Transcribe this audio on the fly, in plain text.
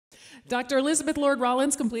Dr. Elizabeth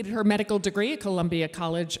Lorde-Rollins completed her medical degree at Columbia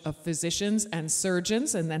College of Physicians and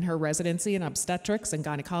Surgeons and then her residency in Obstetrics and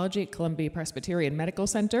Gynecology at Columbia Presbyterian Medical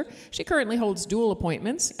Center. She currently holds dual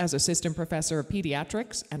appointments as Assistant Professor of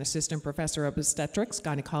Pediatrics and Assistant Professor of Obstetrics,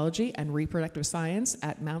 Gynecology, and Reproductive Science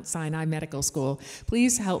at Mount Sinai Medical School.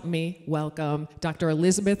 Please help me welcome Dr.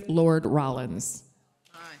 Elizabeth Lorde-Rollins.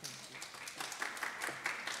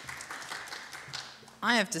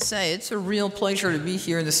 I have to say, it's a real pleasure to be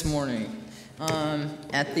here this morning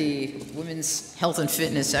at the Women's Health and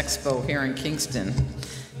Fitness Expo here in Kingston.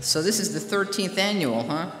 So this is the 13th annual,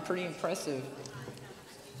 huh? Pretty impressive.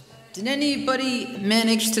 Did anybody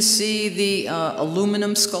manage to see the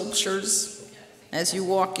aluminum sculptures as you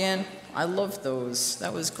walk in? I love those.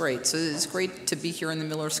 That was great. So it's great to be here in the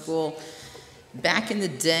Miller School. Back in the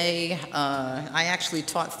day, I actually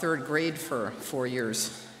taught third grade for 4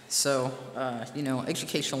 years. So, you know,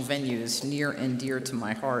 educational venues near and dear to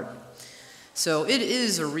my heart. So it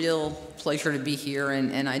is a real pleasure to be here,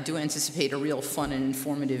 and I do anticipate a real fun and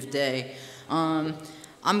informative day. I'm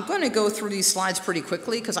going to go through these slides pretty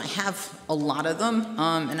quickly because I have a lot of them,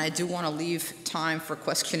 and I do want to leave time for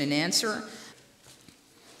question and answer.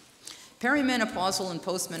 Perimenopausal and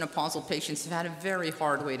postmenopausal patients have had a very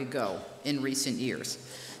hard way to go in recent years.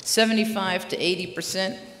 75 to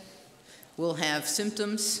 80% will have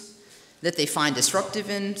symptoms that they find disruptive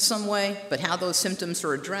in some way, but how those symptoms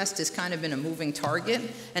are addressed has kind of been a moving target,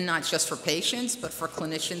 and not just for patients, but for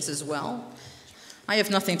clinicians as well. I have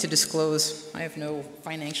nothing to disclose. I have no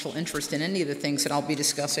financial interest in any of the things that I'll be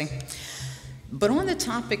discussing. But on the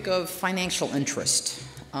topic of financial interest,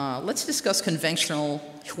 let's discuss conventional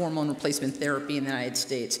hormone replacement therapy in the United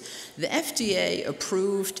States. The FDA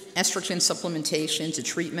approved estrogen supplementation to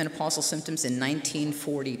treat menopausal symptoms in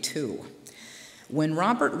 1942. When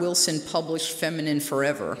Robert Wilson published Feminine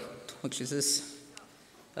Forever, which is this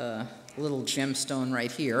little gemstone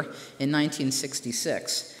right here, in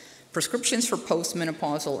 1966, prescriptions for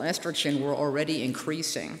postmenopausal estrogen were already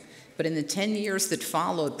increasing. But in the 10 years that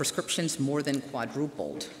followed, prescriptions more than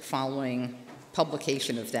quadrupled following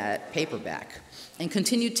publication of that paperback, and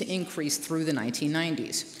continued to increase through the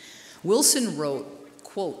 1990s. Wilson wrote,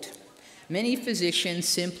 quote, "Many physicians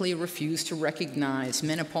simply refuse to recognize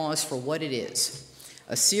menopause for what it is,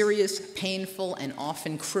 a serious, painful, and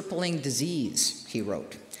often crippling disease," he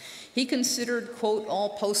wrote. He considered, quote,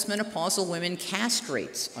 "all postmenopausal women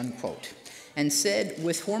castrates," unquote, and said,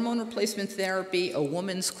 "with hormone replacement therapy, a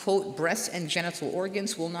woman's, quote, breasts and genital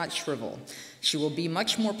organs will not shrivel. She will be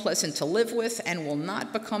much more pleasant to live with and will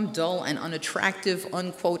not become dull and unattractive,"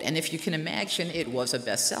 unquote, and if you can imagine, it was a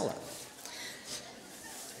bestseller.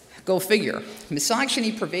 Go figure.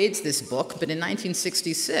 Misogyny pervades this book, but in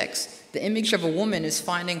 1966, the image of a woman as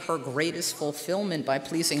finding her greatest fulfillment by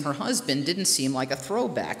pleasing her husband didn't seem like a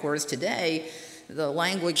throwback, whereas today, the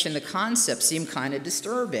language and the concept seem kind of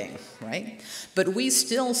disturbing, right? But we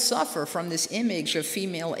still suffer from this image of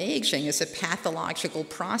female aging as a pathological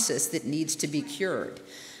process that needs to be cured.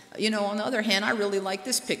 You know, on the other hand, I really like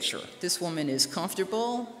this picture. This woman is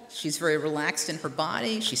comfortable. She's very relaxed in her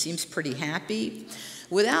body. She seems pretty happy.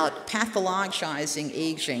 Without pathologizing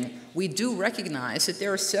aging, we do recognize that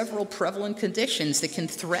there are several prevalent conditions that can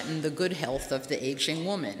threaten the good health of the aging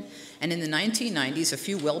woman. And in the 1990s, a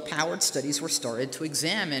few well-powered studies were started to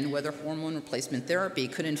examine whether hormone replacement therapy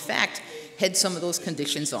could in fact head some of those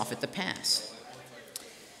conditions off at the pass.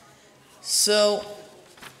 So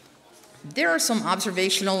there are some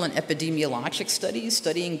observational and epidemiologic studies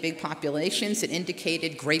studying big populations that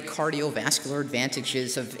indicated great cardiovascular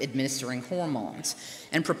advantages of administering hormones.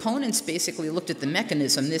 And proponents basically looked at the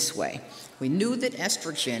mechanism this way. We knew that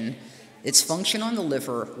estrogen, its function on the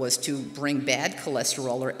liver was to bring bad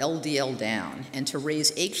cholesterol, or LDL, down, and to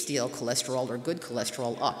raise HDL cholesterol, or good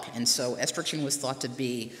cholesterol, up. And so estrogen was thought to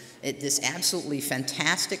be this absolutely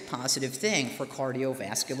fantastic positive thing for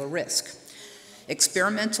cardiovascular risk.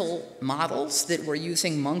 Experimental models that were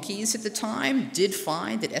using monkeys at the time did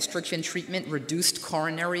find that estrogen treatment reduced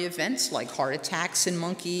coronary events like heart attacks in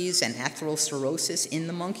monkeys and atherosclerosis in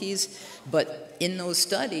the monkeys, but in those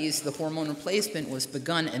studies, the hormone replacement was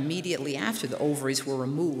begun immediately after the ovaries were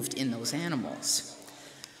removed in those animals.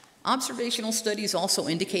 Observational studies also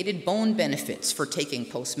indicated bone benefits for taking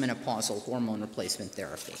postmenopausal hormone replacement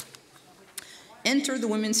therapy. Enter the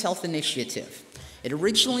Women's Health Initiative. It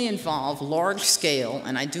originally involved large scale,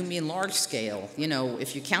 and I do mean large scale. You know,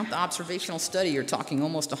 if you count the observational study, you're talking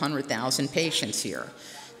almost 100,000 patients here.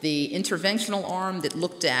 The interventional arm that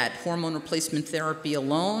looked at hormone replacement therapy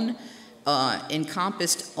alone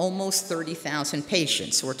encompassed almost 30,000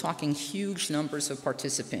 patients. So we're talking huge numbers of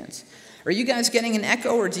participants. Are you guys getting an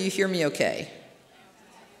echo, or do you hear me okay?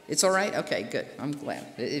 It's all right? Okay, good. I'm glad.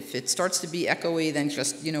 If it starts to be echoey, then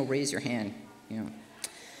just, raise your hand,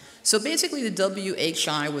 So basically, the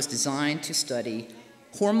WHI was designed to study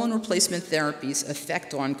hormone replacement therapy's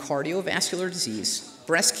effect on cardiovascular disease,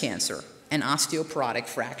 breast cancer, and osteoporotic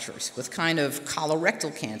fractures, with kind of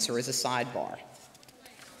colorectal cancer as a sidebar.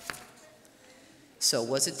 So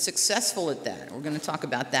was it successful at that? We're going to talk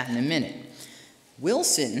about that in a minute.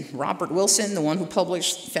 Robert Wilson, the one who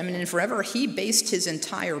published Feminine Forever, he based his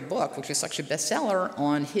entire book, which is such a bestseller,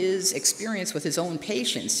 on his experience with his own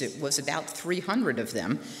patients. It was about 300 of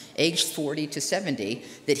them, aged 40 to 70,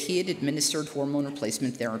 that he had administered hormone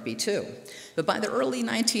replacement therapy to. But by the early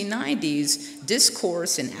 1990s,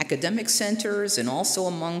 discourse in academic centers and also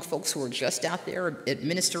among folks who were just out there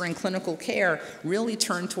administering clinical care really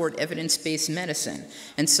turned toward evidence-based medicine.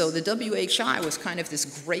 And so the WHI was kind of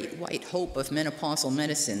this great white hope of menopausal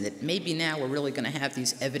medicine, that maybe now we're really going to have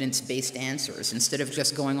these evidence-based answers instead of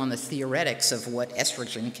just going on the theoretics of what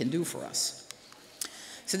estrogen can do for us.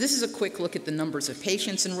 So this is a quick look at the numbers of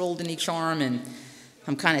patients enrolled in each arm, and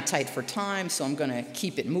I'm kind of tight for time, so I'm going to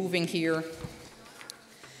keep it moving here.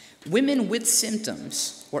 Women with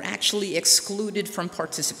symptoms were actually excluded from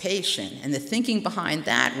participation, and the thinking behind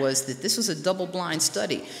that was that this was a double-blind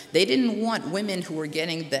study. They didn't want women who were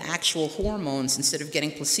getting the actual hormones instead of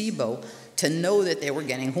getting placebo to know that they were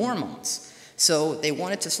getting hormones. So they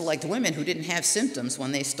wanted to select women who didn't have symptoms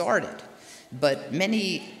when they started. But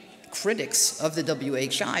many critics of the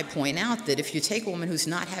WHI point out that if you take a woman who's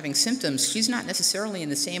not having symptoms, she's not necessarily in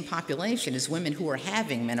the same population as women who are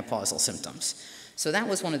having menopausal symptoms. So that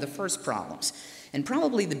was one of the first problems. And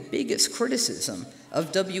probably the biggest criticism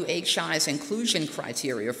of WHI's inclusion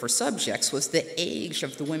criteria for subjects was the age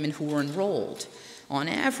of the women who were enrolled. On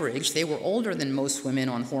average, they were older than most women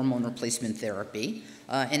on hormone replacement therapy,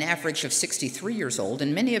 an average of 63 years old,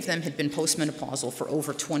 and many of them had been postmenopausal for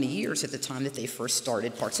over 20 years at the time that they first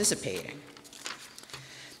started participating.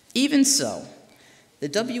 Even so, the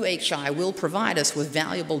WHI will provide us with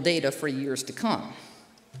valuable data for years to come,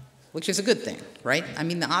 which is a good thing, right? I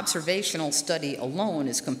mean, the observational study alone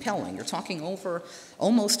is compelling. You're talking over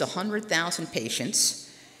almost 100,000 patients.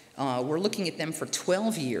 We're looking at them for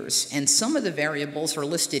 12 years, and some of the variables are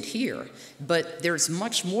listed here, but there's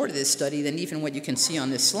much more to this study than even what you can see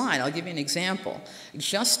on this slide. I'll give you an example.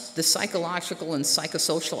 Just the psychological and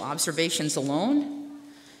psychosocial observations alone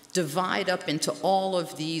divide up into all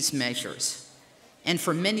of these measures. And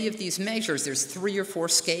for many of these measures, there's 3 or 4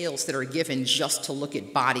 scales that are given just to look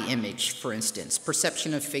at body image, for instance,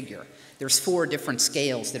 perception of figure. There's 4 different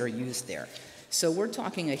scales that are used there. So we're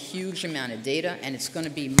talking a huge amount of data, and it's going to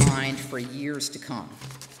be mined for years to come.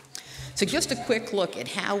 So just a quick look at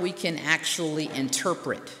how we can actually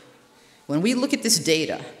interpret. When we look at this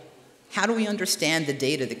data, how do we understand the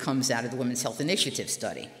data that comes out of the Women's Health Initiative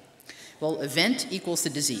study? Well, event equals the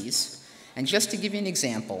disease. And just to give you an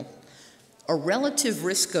example, a relative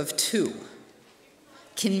risk of 2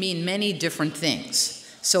 can mean many different things.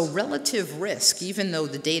 So relative risk, even though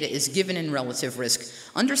the data is given in relative risk,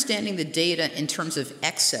 understanding the data in terms of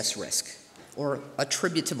excess risk or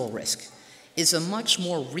attributable risk is a much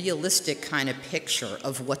more realistic kind of picture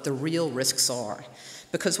of what the real risks are.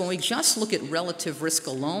 Because when we just look at relative risk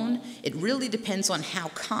alone, it really depends on how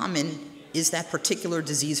common is that particular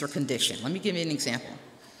disease or condition. Let me give you an example.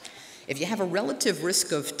 If you have a relative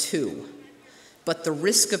risk of 2, but the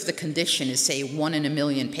risk of the condition is, say, 1 in a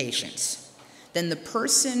million patients, then the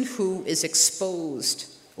person who is exposed,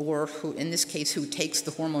 or who, in this case, who takes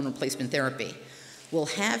the hormone replacement therapy, will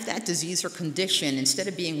have that disease or condition, instead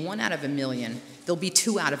of being 1 out of a million, they'll be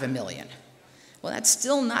 2 out of a million. Well, that's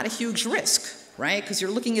still not a huge risk, right? Because you're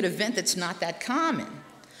looking at an event that's not that common.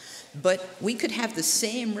 But we could have the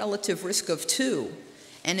same relative risk of 2,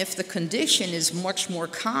 and if the condition is much more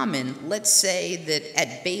common, let's say that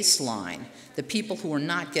at baseline, the people who are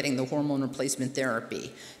not getting the hormone replacement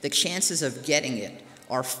therapy, the chances of getting it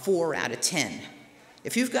are 4 out of 10.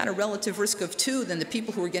 If you've got a relative risk of 2, then the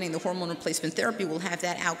people who are getting the hormone replacement therapy will have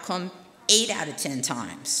that outcome 8 out of 10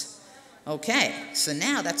 times. Okay, so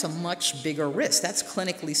now that's a much bigger risk. That's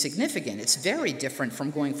clinically significant. It's very different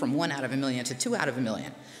from going from 1 out of a million to 2 out of a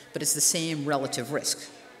million, but it's the same relative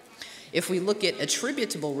risk. If we look at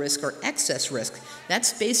attributable risk or excess risk,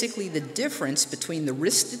 that's basically the difference between the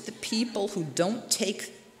risk that the people who don't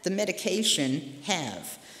take the medication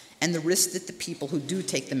have and the risk that the people who do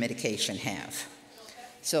take the medication have.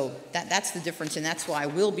 So that's the difference, and that's why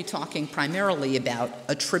we'll be talking primarily about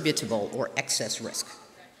attributable or excess risk.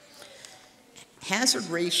 Hazard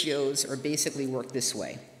ratios are basically work this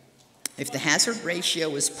way. If the hazard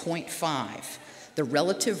ratio is 0.5, The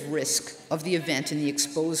relative risk of the event in the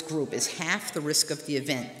exposed group is half the risk of the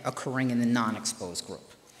event occurring in the non-exposed group.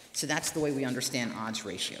 So that's the way we understand odds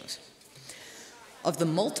ratios. Of the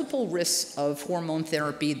multiple risks of hormone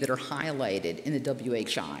therapy that are highlighted in the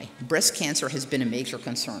WHI, breast cancer has been a major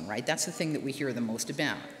concern, right? That's the thing that we hear the most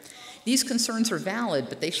about. These concerns are valid,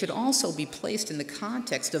 but they should also be placed in the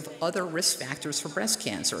context of other risk factors for breast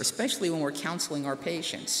cancer, especially when we're counseling our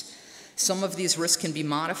patients. Some of these risks can be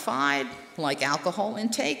modified, like alcohol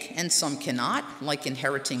intake, and some cannot, like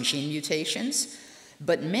inheriting gene mutations.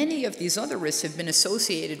 But many of these other risks have been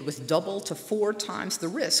associated with double to 4 times the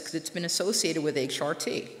risk that's been associated with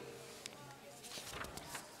HRT.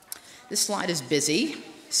 This slide is busy,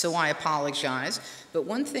 so I apologize. But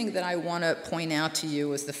one thing that I want to point out to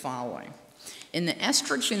you is the following. In the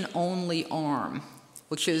estrogen-only arm,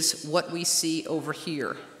 which is what we see over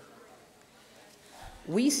here,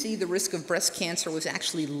 we see the risk of breast cancer was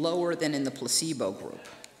actually lower than in the placebo group.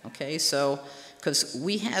 Okay, so, because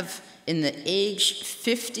we have in the age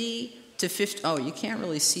 50 to 50, oh, you can't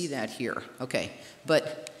really see that here. Okay,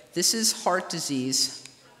 but this is heart disease,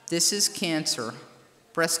 this is cancer,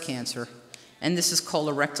 breast cancer, and this is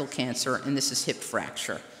colorectal cancer, and this is hip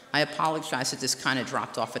fracture. I apologize that this kind of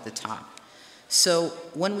dropped off at the top. So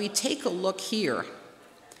when we take a look here,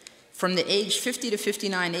 from the age 50 to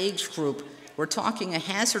 59 age group, we're talking a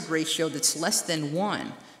hazard ratio that's less than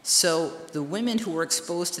 1. So the women who were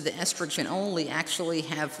exposed to the estrogen only actually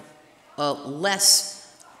have a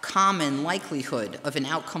less common likelihood of an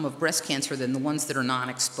outcome of breast cancer than the ones that are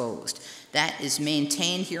non-exposed. That is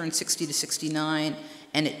maintained here in 60 to 69,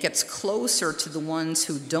 and it gets closer to the ones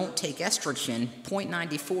who don't take estrogen.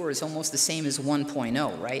 0.94 is almost the same as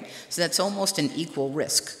 1.0, right? So that's almost an equal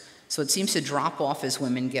risk. So it seems to drop off as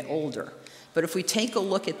women get older. But if we take a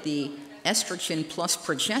look at the estrogen plus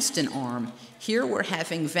progestin arm, here we're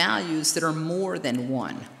having values that are more than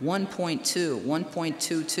 1, 1.2,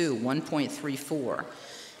 1.22, 1.34.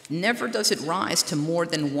 Never does it rise to more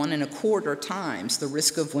than 1.25 times the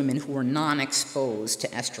risk of women who are non-exposed to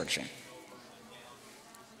estrogen.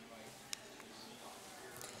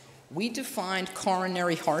 We defined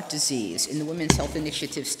coronary heart disease in the Women's Health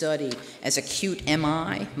Initiative study as acute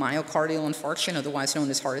MI, myocardial infarction, otherwise known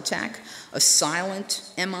as heart attack, a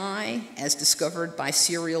silent MI, as discovered by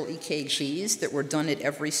serial EKGs that were done at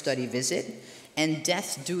every study visit, and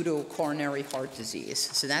death due to coronary heart disease.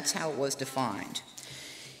 So that's how it was defined.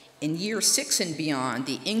 In year 6 and beyond,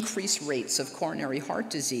 the increased rates of coronary heart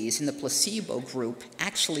disease in the placebo group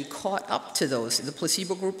actually caught up to those. The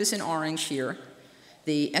placebo group is in orange here.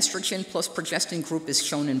 The estrogen plus progestin group is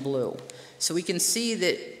shown in blue. So we can see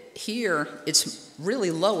that here it's really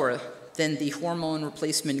lower than the hormone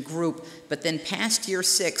replacement group, but then past year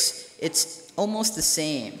 6, it's almost the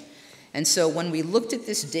same. And so when we looked at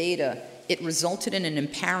this data, it resulted in an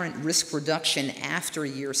apparent risk reduction after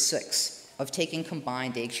year 6 of taking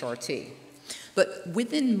combined HRT. But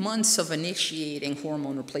within months of initiating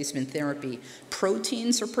hormone replacement therapy,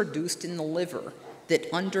 proteins are produced in the liver that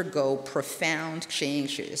undergo profound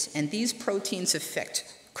changes. And these proteins affect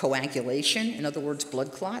coagulation, in other words,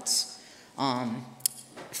 blood clots,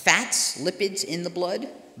 fats, lipids in the blood,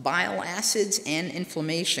 bile acids, and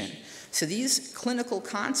inflammation. So these clinical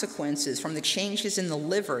consequences from the changes in the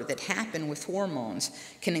liver that happen with hormones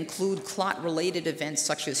can include clot-related events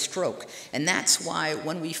such as stroke. And that's why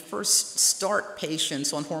when we first start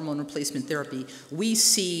patients on hormone replacement therapy, we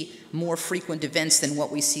see more frequent events than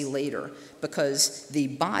what we see later, because the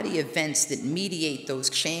body events that mediate those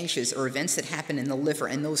changes are events that happen in the liver,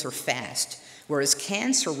 and those are fast. Whereas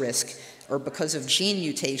cancer risk are because of gene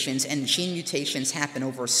mutations, and gene mutations happen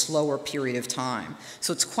over a slower period of time.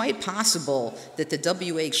 So it's quite possible that the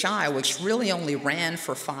WHI, which really only ran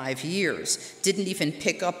for 5 years, didn't even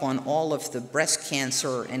pick up on all of the breast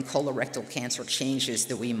cancer and colorectal cancer changes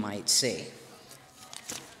that we might see.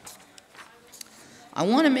 I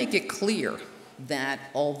want to make it clear that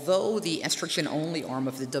although the estrogen-only arm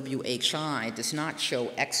of the WHI does not show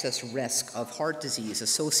excess risk of heart disease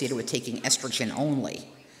associated with taking estrogen only,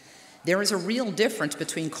 there is a real difference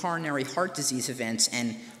between coronary heart disease events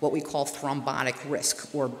and what we call thrombotic risk,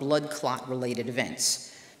 or blood clot-related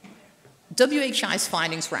events. WHI's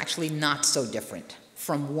findings were actually not so different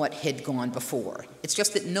from what had gone before. It's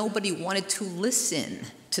just that nobody wanted to listen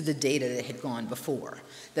to the data that had gone before.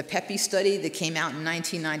 The PEPI study that came out in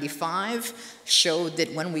 1995 showed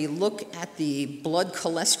that when we look at the blood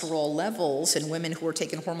cholesterol levels in women who were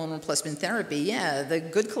taking hormone replacement therapy, yeah, the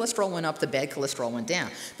good cholesterol went up, the bad cholesterol went down.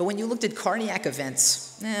 But when you looked at cardiac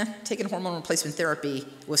events, taking hormone replacement therapy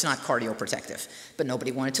was not cardioprotective. But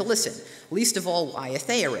nobody wanted to listen, least of all Wyatt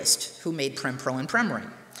Thayerist, who made Prempro and Premarin.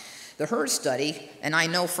 The HERS study, and I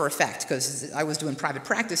know for a fact, because I was doing private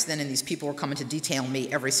practice then, and these people were coming to detail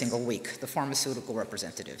me every single week, the pharmaceutical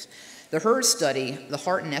representatives. The HERS study, the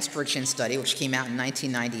heart and estrogen study, which came out in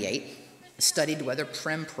 1998, studied whether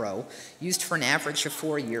Prem-Pro, used for an average of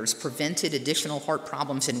 4 years, prevented additional heart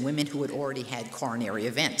problems in women who had already had coronary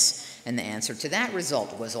events. And the answer to that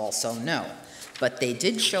result was also no. But they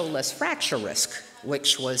did show less fracture risk,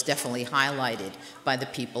 which was definitely highlighted by the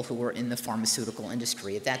people who were in the pharmaceutical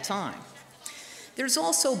industry at that time. There's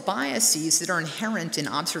also biases that are inherent in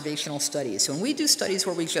observational studies. So when we do studies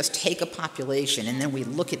where we just take a population and then we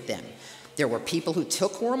look at them, there were people who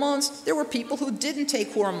took hormones, there were people who didn't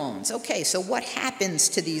take hormones. Okay, so what happens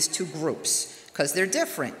to these two groups? Because they're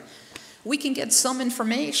different. We can get some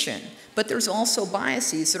information, but there's also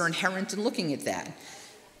biases that are inherent in looking at that.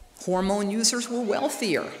 Hormone users were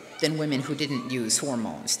wealthier than women who didn't use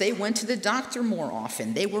hormones. They went to the doctor more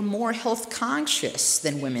often. They were more health conscious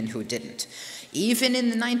than women who didn't. Even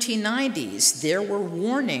in the 1990s, there were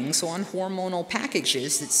warnings on hormonal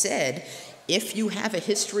packages that said, if you have a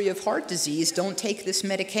history of heart disease, don't take this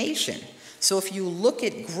medication. So if you look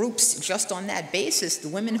at groups just on that basis, the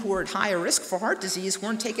women who were at higher risk for heart disease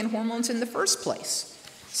weren't taking hormones in the first place.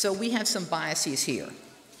 So we have some biases here.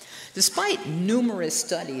 Despite numerous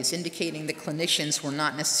studies indicating that clinicians were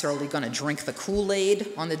not necessarily going to drink the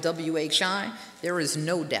Kool-Aid on the WHI, there is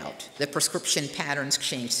no doubt that prescription patterns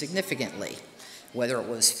changed significantly. Whether it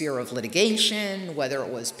was fear of litigation, whether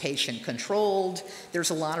it was patient-controlled, there's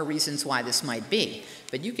a lot of reasons why this might be.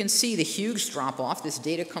 But you can see the huge drop-off. This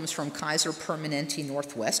data comes from Kaiser Permanente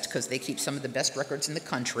Northwest, because they keep some of the best records in the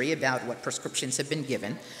country about what prescriptions have been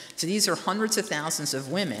given. So these are hundreds of thousands of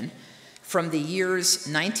women from the years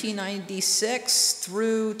 1996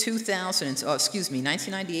 through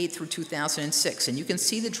 1998 through 2006. And you can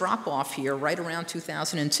see the drop-off here right around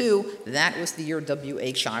 2002. That was the year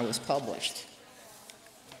WHI was published.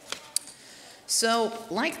 So,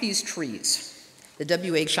 like these trees, the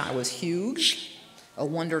WHI was huge, a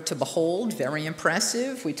wonder to behold, very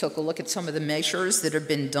impressive. We took a look at some of the measures that have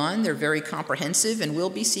been done. They're very comprehensive, and we'll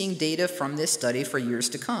be seeing data from this study for years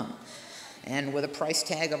to come. And with a price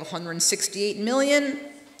tag of $168 million,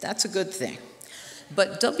 that's a good thing.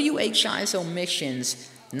 But WHI's omissions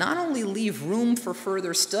not only leave room for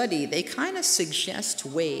further study, they kind of suggest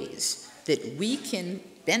ways that we can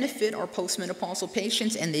benefit our postmenopausal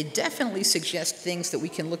patients, and they definitely suggest things that we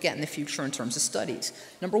can look at in the future in terms of studies.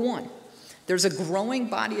 Number one, there's a growing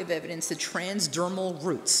body of evidence that transdermal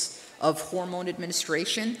routes of hormone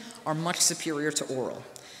administration are much superior to oral.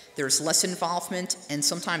 There's less involvement and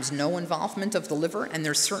sometimes no involvement of the liver, and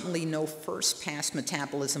there's certainly no first-pass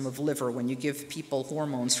metabolism of liver when you give people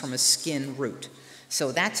hormones from a skin route.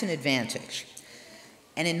 So that's an advantage.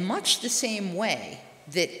 And in much the same way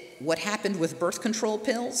that what happened with birth control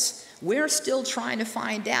pills, we're still trying to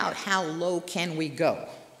find out how low can we go.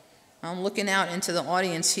 I'm looking out into the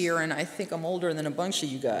audience here, and I think I'm older than a bunch of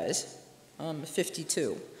you guys. I'm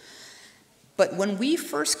 52. But when we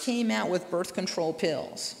first came out with birth control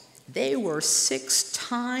pills, they were 6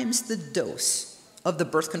 times the dose of the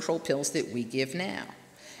birth control pills that we give now.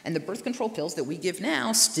 And the birth control pills that we give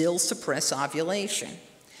now still suppress ovulation.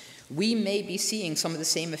 We may be seeing some of the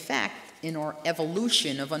same effect in our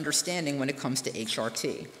evolution of understanding when it comes to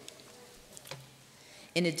HRT.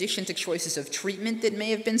 In addition to choices of treatment that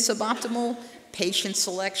may have been suboptimal, patient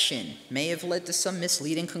selection may have led to some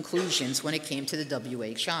misleading conclusions when it came to the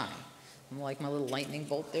WHI. Like my little lightning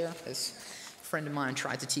bolt there? This friend of mine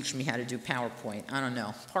tried to teach me how to do PowerPoint. I don't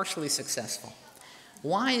know, partially successful.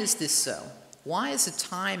 Why is this so? Why is the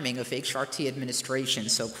timing of HRT administration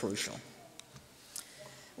so crucial?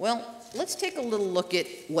 Well, let's take a little look at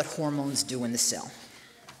what hormones do in the cell.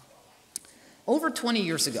 Over 20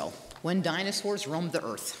 years ago, when dinosaurs roamed the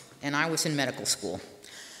earth, and I was in medical school,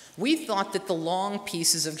 we thought that the long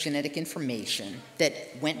pieces of genetic information that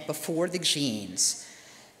went before the genes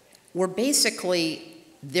were basically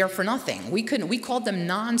there for nothing. We called them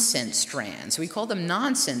nonsense strands. We called them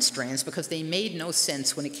nonsense strands because they made no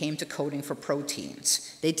sense when it came to coding for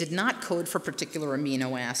proteins. They did not code for particular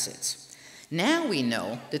amino acids. Now we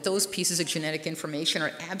know that those pieces of genetic information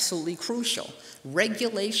are absolutely crucial.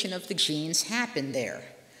 Regulation of the genes happen there.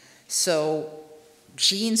 So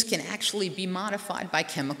genes can actually be modified by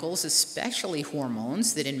chemicals, especially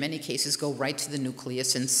hormones, that in many cases go right to the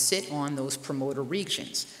nucleus and sit on those promoter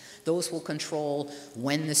regions. Those will control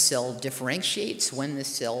when the cell differentiates, when the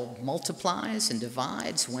cell multiplies and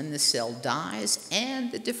divides, when the cell dies,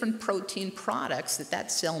 and the different protein products that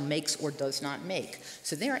that cell makes or does not make.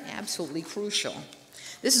 So they're absolutely crucial.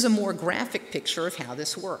 This is a more graphic picture of how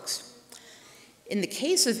this works. In the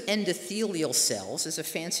case of endothelial cells, is a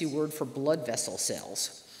fancy word for blood vessel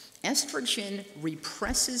cells, estrogen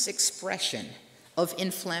represses expression of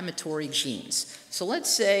inflammatory genes. So let's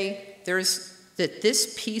say that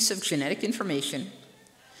this piece of genetic information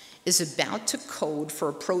is about to code for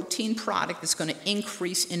a protein product that's going to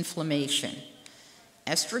increase inflammation.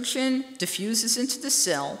 Estrogen diffuses into the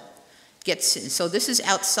cell, so this is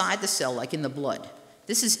outside the cell, like in the blood.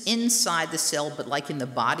 This is inside the cell, but like in the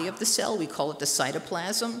body of the cell, we call it the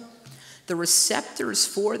cytoplasm. The receptors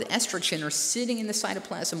for the estrogen are sitting in the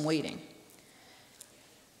cytoplasm waiting.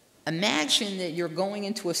 Imagine that you're going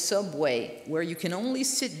into a subway where you can only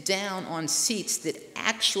sit down on seats that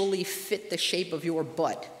actually fit the shape of your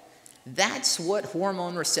butt. That's what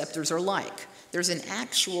hormone receptors are like. There's an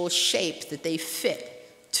actual shape that they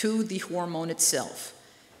fit to the hormone itself.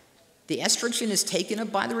 The estrogen is taken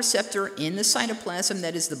up by the receptor in the cytoplasm,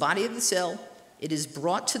 that is the body of the cell. It is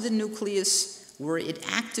brought to the nucleus where it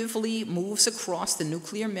actively moves across the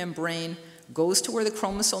nuclear membrane, goes to where the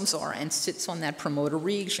chromosomes are, and sits on that promoter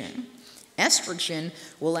region. Estrogen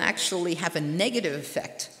will actually have a negative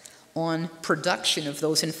effect on production of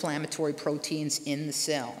those inflammatory proteins in the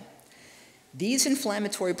cell. These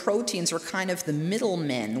inflammatory proteins are kind of the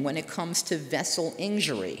middlemen when it comes to vessel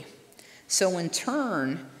injury. So in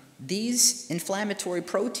turn, these inflammatory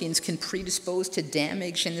proteins can predispose to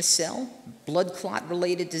damage in the cell, blood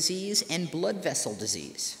clot-related disease, and blood vessel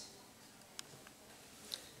disease.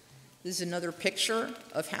 This is another picture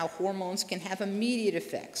of how hormones can have immediate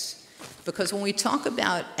effects. Because when we talk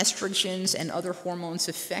about estrogens and other hormones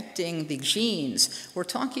affecting the genes, we're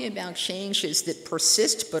talking about changes that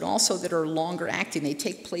persist, but also that are longer acting. They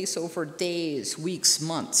take place over days, weeks,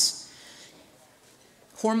 months.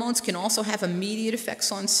 Hormones can also have immediate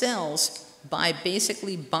effects on cells by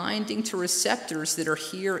basically binding to receptors that are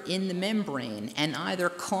here in the membrane and either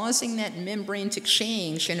causing that membrane to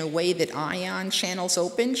change in a way that ion channels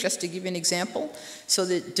open, just to give you an example, so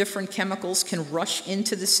that different chemicals can rush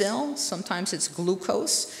into the cell. Sometimes it's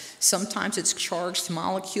glucose, sometimes it's charged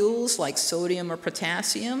molecules like sodium or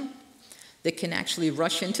potassium that can actually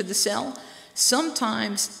rush into the cell.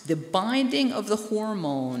 Sometimes the binding of the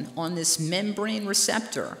hormone on this membrane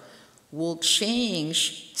receptor will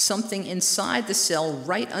change something inside the cell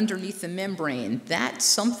right underneath the membrane. That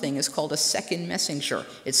something is called a second messenger.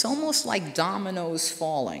 It's almost like dominoes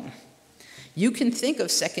falling. You can think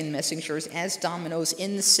of second messengers as dominoes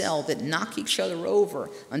in the cell that knock each other over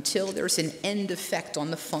until there's an end effect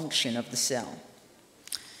on the function of the cell.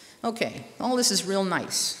 Okay, all this is real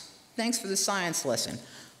nice. Thanks for the science lesson.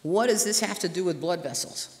 What does this have to do with blood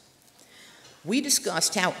vessels? We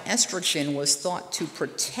discussed how estrogen was thought to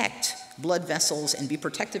protect blood vessels and be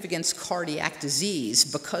protective against cardiac disease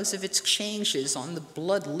because of its changes on the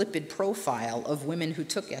blood lipid profile of women who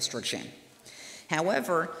took estrogen.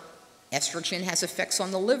 However, estrogen has effects on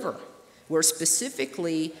the liver, where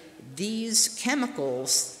specifically these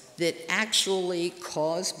chemicals that actually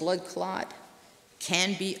cause blood clot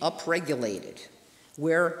can be upregulated,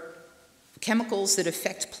 where chemicals that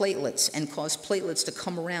affect platelets and cause platelets to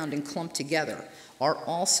come around and clump together are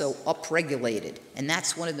also upregulated, and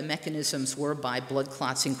that's one of the mechanisms whereby blood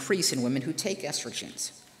clots increase in women who take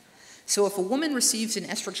estrogens. So if a woman receives an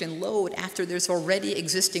estrogen load after there's already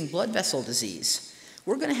existing blood vessel disease,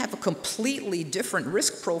 we're going to have a completely different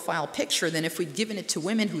risk profile picture than if we'd given it to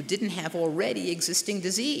women who didn't have already existing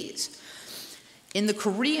disease. In the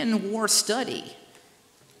Korean War study,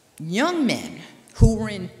 young men who were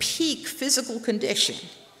in peak physical condition,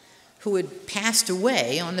 who had passed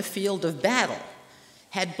away on the field of battle,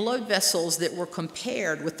 had blood vessels that were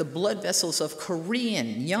compared with the blood vessels of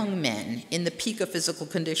Korean young men in the peak of physical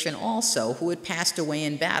condition also, who had passed away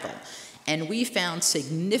in battle. And we found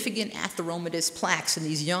significant atheromatous plaques in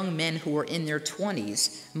these young men who were in their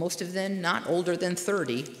 20s, most of them not older than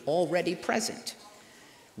 30, already present.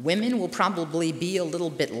 Women will probably be a little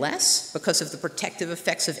bit less because of the protective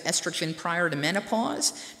effects of estrogen prior to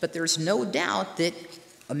menopause, but there's no doubt that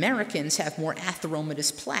Americans have more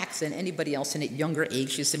atheromatous plaques than anybody else and at younger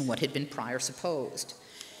ages than what had been prior supposed.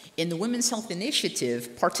 In the Women's Health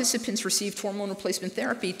Initiative, participants received hormone replacement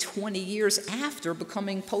therapy 20 years after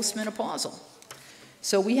becoming postmenopausal.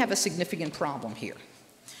 So we have a significant problem here.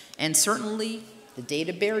 And certainly, the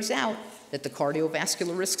data bears out that the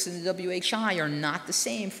cardiovascular risks in the WHI are not the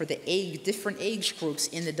same for the different age groups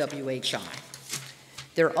in the WHI.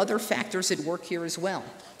 There are other factors at work here as well.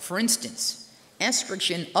 For instance,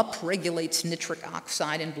 estrogen upregulates nitric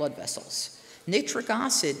oxide in blood vessels. Nitric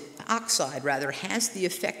oxide has the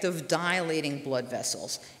effect of dilating blood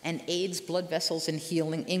vessels and aids blood vessels in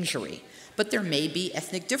healing injury. But there may be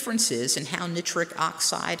ethnic differences in how nitric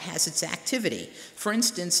oxide has its activity. For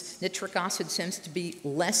instance, nitric oxide tends to be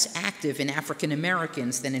less active in African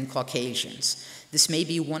Americans than in Caucasians. This may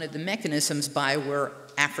be one of the mechanisms by where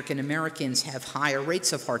African Americans have higher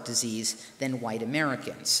rates of heart disease than white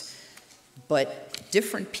Americans. But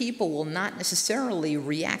different people will not necessarily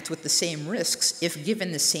react with the same risks if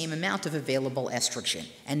given the same amount of available estrogen,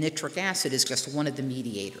 and nitric acid is just one of the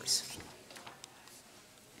mediators.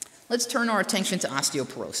 Let's turn our attention to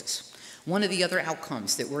osteoporosis, one of the other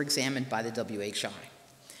outcomes that were examined by the WHI.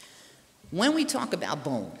 When we talk about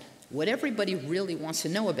bone, what everybody really wants to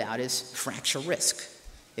know about is fracture risk.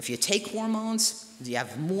 If you take hormones, do you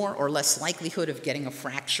have more or less likelihood of getting a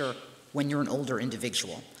fracture when you're an older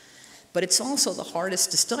individual? But it's also the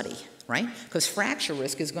hardest to study, right? Because fracture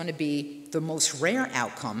risk is going to be the most rare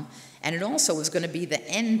outcome, and it also is going to be the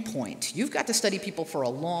end point. You've got to study people for a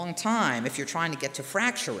long time if you're trying to get to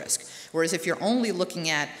fracture risk. Whereas if you're only looking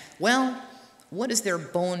at, well, what does their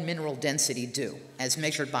bone mineral density do as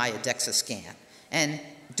measured by a DEXA scan? And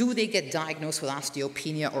do they get diagnosed with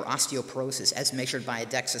osteopenia or osteoporosis as measured by a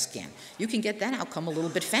DEXA scan? You can get that outcome a little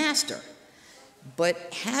bit faster.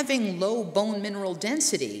 But having low bone mineral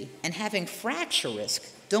density and having fracture risk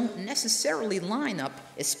don't necessarily line up,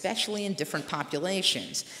 especially in different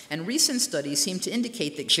populations. And recent studies seem to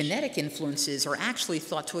indicate that genetic influences are actually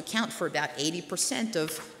thought to account for about 80%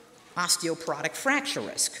 of osteoporotic fracture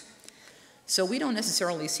risk. So we don't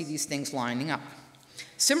necessarily see these things lining up.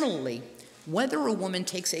 Similarly, whether a woman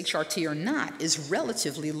takes HRT or not is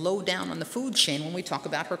relatively low down on the food chain when we talk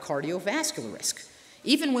about her cardiovascular risk.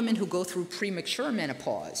 Even women who go through premature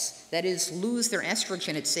menopause, that is, lose their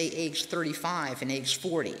estrogen at, say, age 35 and age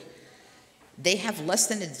 40, they have more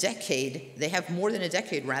than a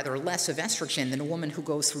decade less of estrogen than a woman who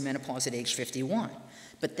goes through menopause at age 51.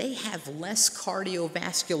 But they have less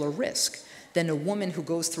cardiovascular risk than a woman who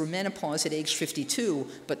goes through menopause at age 52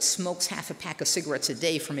 but smokes half a pack of cigarettes a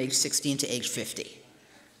day from age 16 to age 50.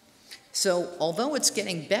 So although it's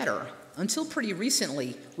getting better, until pretty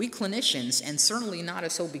recently, we clinicians, and certainly not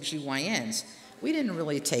us OBGYNs, we didn't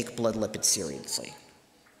really take blood lipids seriously.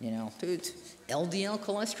 You know, LDL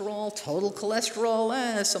cholesterol, total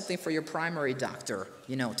cholesterol, something for your primary doctor,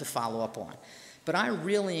 you know, to follow up on. But I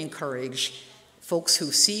really encourage folks who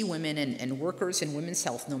see women and workers in women's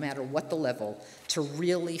health, no matter what the level, to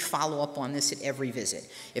really follow up on this at every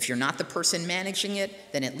visit. If you're not the person managing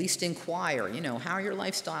it, then at least inquire, you know, how are your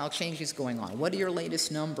lifestyle changes going on? What are your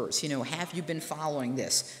latest numbers? You know, have you been following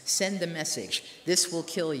this? Send the message. This will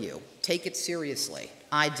kill you. Take it seriously.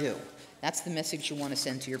 I do. That's the message you want to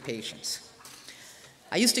send to your patients.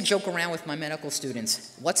 I used to joke around with my medical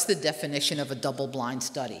students, what's the definition of a double-blind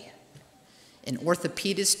study? An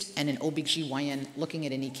orthopedist and an OBGYN looking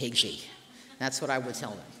at an EKG. That's what I would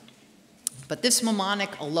tell them. But this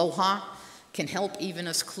mnemonic, aloha, can help even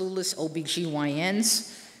us clueless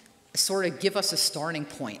OBGYNs sort of give us a starting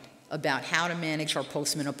point about how to manage our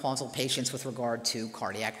postmenopausal patients with regard to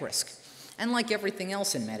cardiac risk. And like everything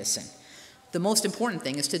else in medicine, the most important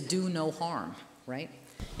thing is to do no harm, right?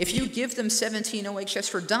 If you give them 17-OH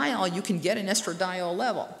estradiol, you can get an estradiol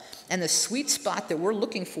level. And the sweet spot that we're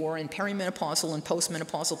looking for in perimenopausal and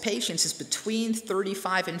postmenopausal patients is between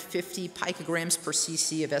 35 and 50 picograms per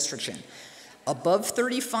cc of estrogen. Above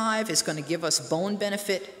 35 is going to give us bone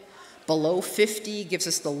benefit. Below 50 gives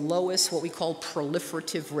us the lowest, what we call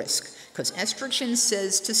proliferative risk. Because estrogen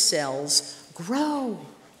says to cells, grow,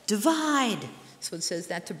 divide. So it says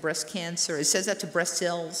that to breast cancer. It says that to breast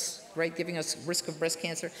cells, right, giving us risk of breast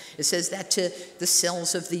cancer. It says that to the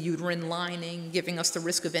cells of the uterine lining, giving us the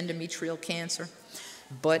risk of endometrial cancer.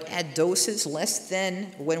 But at doses less than,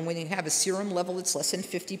 when you have a serum level that's less than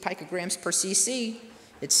 50 picograms per cc,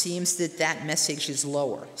 it seems that that message is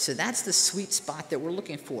lower. So that's the sweet spot that we're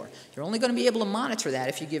looking for. You're only going to be able to monitor that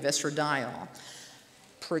if you give estradiol.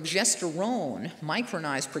 Progesterone,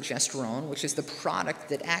 micronized progesterone, which is the product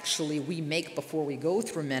that actually we make before we go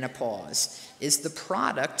through menopause, is the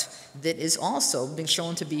product that is also been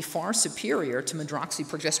shown to be far superior to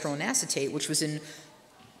medroxyprogesterone acetate, which was in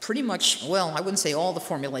pretty much, well, I wouldn't say all the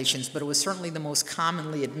formulations, but it was certainly the most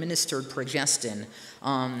commonly administered progestin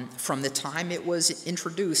from the time it was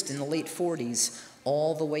introduced in the late 40s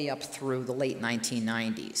all the way up through the late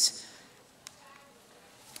 1990s.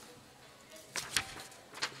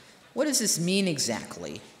 What does this mean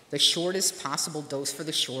exactly? The shortest possible dose for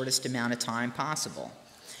the shortest amount of time possible.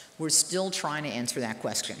 We're still trying to answer that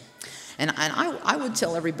question. And I would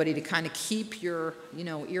tell everybody to kind of keep your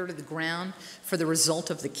ear to the ground for the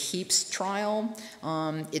result of the KEEPS trial.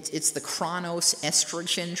 It's the Chronos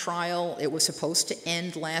estrogen trial. It was supposed to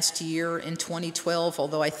end last year in 2012,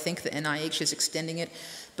 although I think the NIH is extending it.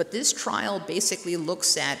 But this trial basically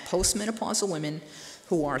looks at postmenopausal women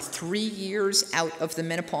who are 3 years out of the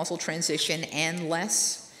menopausal transition and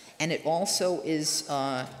less. And it also is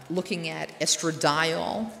looking at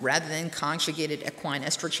estradiol rather than conjugated equine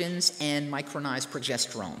estrogens and micronized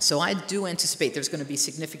progesterone. So I do anticipate there's going to be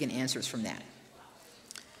significant answers from that.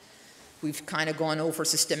 We've kind of gone over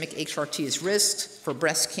systemic HRT as risk for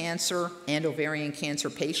breast cancer and ovarian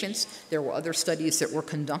cancer patients. There were other studies that were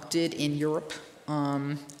conducted in Europe,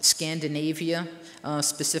 Scandinavia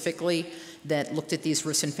specifically, that looked at these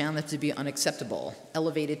risks and found them to be unacceptable,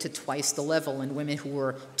 elevated to twice the level in women who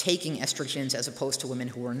were taking estrogens as opposed to women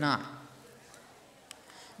who were not.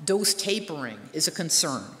 Dose tapering is a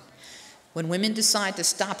concern. When women decide to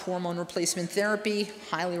stop hormone replacement therapy,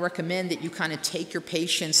 highly recommend that you kind of take your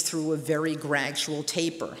patients through a very gradual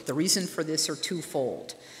taper. The reason for this are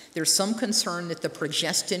twofold. There's some concern that the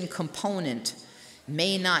progestin component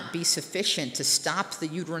may not be sufficient to stop the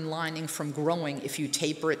uterine lining from growing if you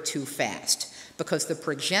taper it too fast. Because the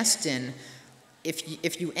progestin,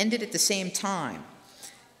 if you end it at the same time,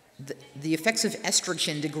 the effects of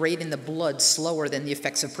estrogen degrade in the blood slower than the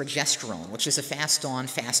effects of progesterone, which is a fast-on,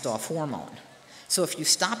 fast-off hormone. So if you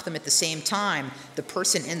stop them at the same time, the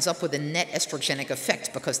person ends up with a net estrogenic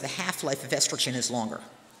effect because the half-life of estrogen is longer.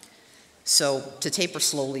 So to taper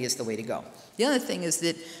slowly is the way to go. The other thing is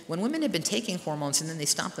that when women have been taking hormones and then they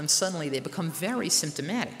stop them suddenly, they become very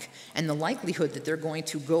symptomatic. And the likelihood that they're going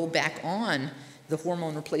to go back on the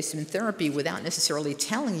hormone replacement therapy without necessarily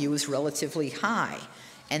telling you is relatively high.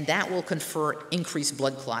 And that will confer increased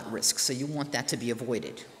blood clot risk, so you want that to be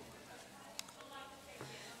avoided.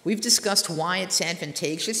 We've discussed why it's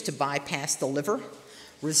advantageous to bypass the liver.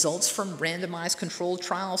 Results from randomized controlled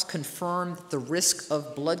trials confirm that the risk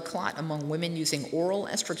of blood clot among women using oral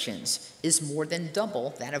estrogens is more than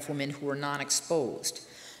double that of women who are non-exposed.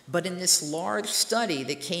 But in this large study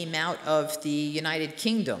that came out of the United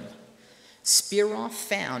Kingdom, Spiroff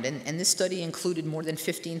found, and this study included more than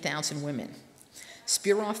 15,000 women,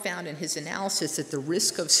 Spiroff found in his analysis that the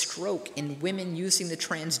risk of stroke in women using the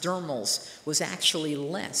transdermals was actually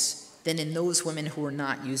less than in those women who were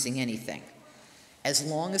not using anything, as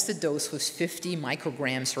long as the dose was 50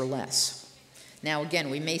 micrograms or less. Now again,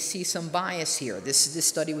 we may see some bias here. This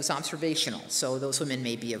study was observational, so those women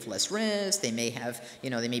may be of less risk, they may have,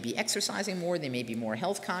 they may be exercising more, they may be more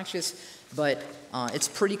health conscious, but it's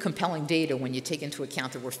pretty compelling data when you take into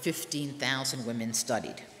account there were 15,000 women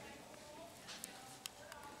studied.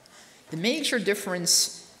 The major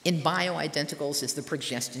difference in bioidenticals is the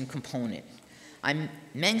progestin component. I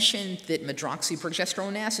mentioned that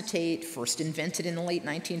medroxyprogesterone acetate, first invented in the late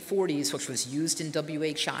 1940s, which was used in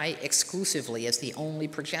WHI exclusively as the only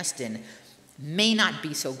progestin, may not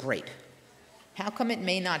be so great. How come it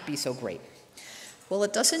may not be so great? Well,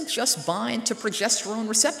 it doesn't just bind to progesterone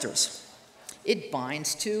receptors. It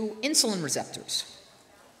binds to insulin receptors,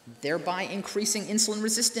 thereby increasing insulin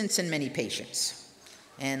resistance in many patients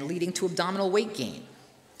and leading to abdominal weight gain.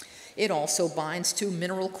 It also binds to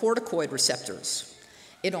mineralocorticoid receptors.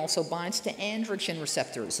 It also binds to androgen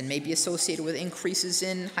receptors and may be associated with increases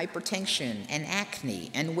in hypertension and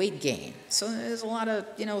acne and weight gain. So there's a lot of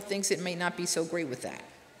things that may not be so great with that.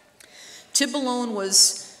 Tibolone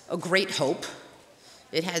was a great hope.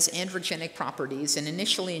 It has androgenic properties, and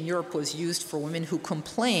initially in Europe was used for women who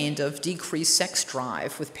complained of decreased sex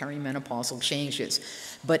drive with perimenopausal changes.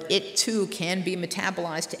 But it too can be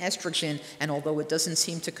metabolized to estrogen, and although it doesn't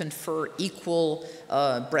seem to confer equal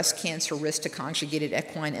breast cancer risk to conjugated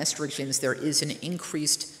equine estrogens, there is an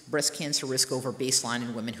increased breast cancer risk over baseline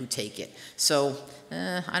in women who take it. So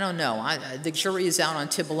I don't know. The jury is out on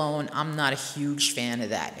Tibolone. I'm not a huge fan of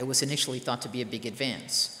that. It was initially thought to be a big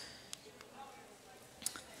advance.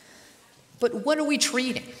 But what are we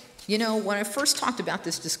treating? When I first talked about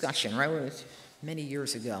this discussion, right, many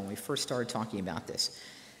years ago when we first started talking about this,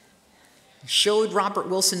 showed Robert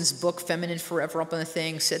Wilson's book, Feminine Forever, up on the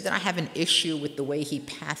thing, said that I have an issue with the way he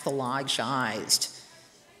pathologized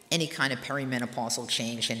any kind of perimenopausal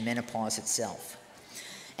change in menopause itself.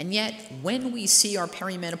 And yet, when we see our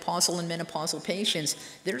perimenopausal and menopausal patients,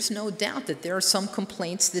 there's no doubt that there are some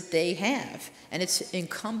complaints that they have. And it's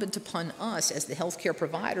incumbent upon us as the healthcare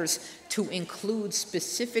providers to include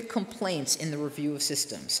specific complaints in the review of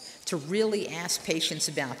systems, to really ask patients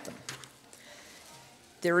about them.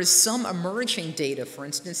 There is some emerging data, for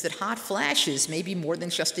instance, that hot flashes may be more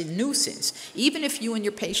than just a nuisance. Even if you and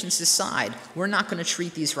your patients decide, we're not going to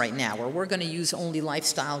treat these right now, or we're going to use only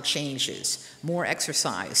lifestyle changes, more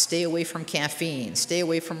exercise, stay away from caffeine, stay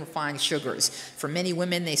away from refined sugars. For many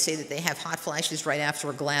women, they say that they have hot flashes right after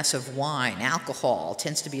a glass of wine. Alcohol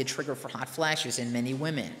tends to be a trigger for hot flashes in many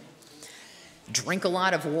women. Drink a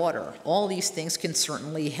lot of water. All these things can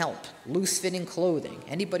certainly help. Loose-fitting clothing.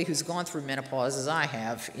 Anybody who's gone through menopause, as I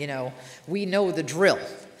have, we know the drill.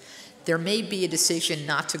 There may be a decision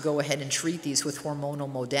not to go ahead and treat these with hormonal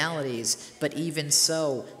modalities, but even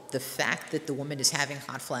so, the fact that the woman is having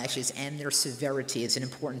hot flashes and their severity is an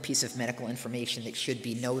important piece of medical information that should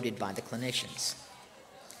be noted by the clinicians.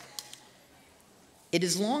 It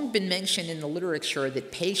has long been mentioned in the literature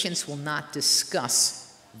that patients will not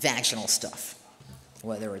discuss vaginal stuff,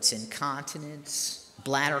 whether it's incontinence,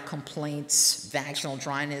 bladder complaints, vaginal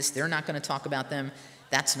dryness. They're not going to talk about them.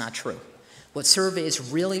 That's not true. What surveys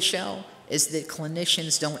really show is that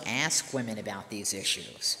clinicians don't ask women about these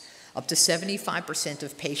issues. Up to 75%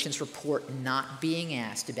 of patients report not being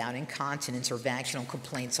asked about incontinence or vaginal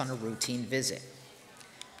complaints on a routine visit.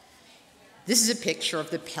 This is a picture of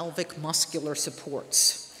the pelvic muscular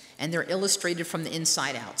supports, and they're illustrated from the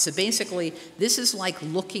inside out. So basically, this is like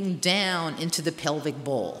looking down into the pelvic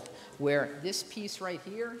bowl, where this piece right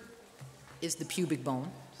here is the pubic bone,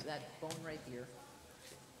 so that bone right here,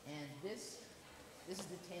 and this is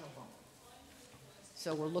the tailbone.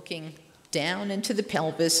 So we're looking down into the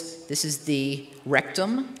pelvis. This is the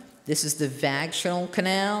rectum. This is the vaginal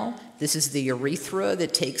canal. This is the urethra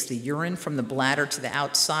that takes the urine from the bladder to the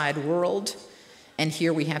outside world. And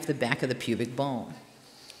here we have the back of the pubic bone.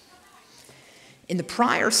 In the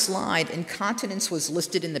prior slide, incontinence was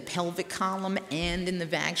listed in the pelvic column and in the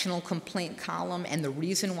vaginal complaint column, and the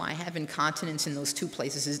reason why I have incontinence in those two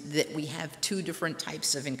places is that we have two different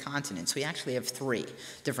types of incontinence. We actually have three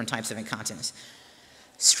different types of incontinence.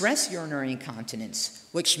 Stress urinary incontinence,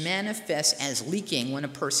 which manifests as leaking when a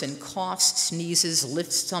person coughs, sneezes,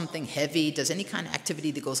 lifts something heavy, does any kind of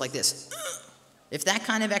activity that goes like this. If that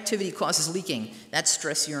kind of activity causes leaking, that's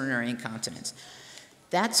stress urinary incontinence.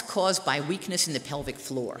 That's caused by weakness in the pelvic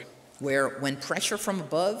floor, where when pressure from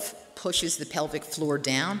above pushes the pelvic floor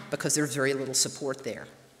down because there's very little support there.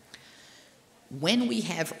 When we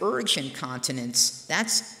have urge incontinence,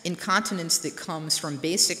 that's incontinence that comes from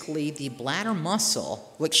basically the bladder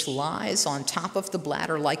muscle, which lies on top of the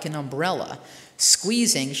bladder like an umbrella,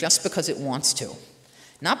 squeezing just because it wants to.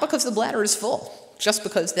 Not because the bladder is full, just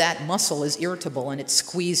because that muscle is irritable and it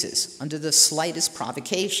squeezes under the slightest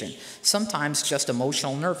provocation, sometimes just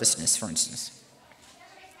emotional nervousness, for instance.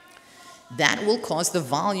 That will cause the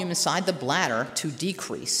volume inside the bladder to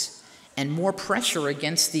decrease and more pressure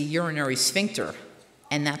against the urinary sphincter,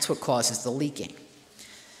 and that's what causes the leaking.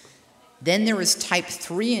 Then there is type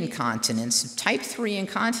 3 incontinence. Type 3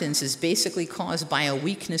 incontinence is basically caused by a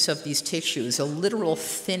weakness of these tissues, a literal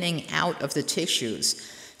thinning out of the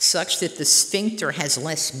tissues, such that the sphincter has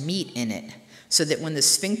less meat in it, so that when the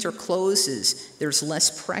sphincter closes, there's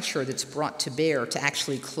less pressure that's brought to bear to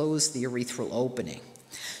actually close the urethral opening.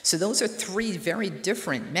 So those are three very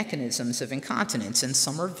different mechanisms of incontinence, and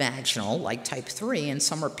some are vaginal, like type 3, and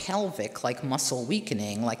some are pelvic, like muscle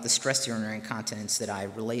weakening, like the stress urinary incontinence that I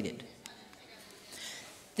related.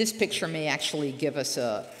 This picture may actually give us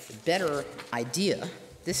a better idea.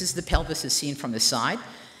 This is the pelvis as seen from the side.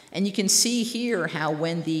 And you can see here how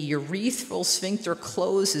when the urethral sphincter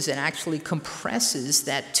closes, it actually compresses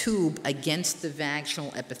that tube against the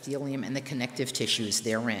vaginal epithelium and the connective tissues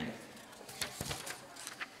therein.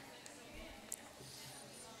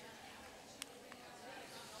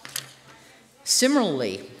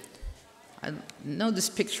 Similarly, I know this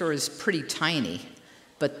picture is pretty tiny,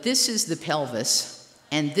 but this is the pelvis,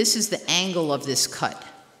 and this is the angle of this cut.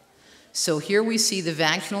 So here we see the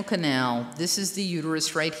vaginal canal, this is the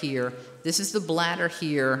uterus right here, this is the bladder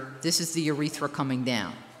here, this is the urethra coming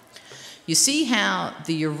down. You see how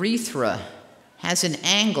the urethra has an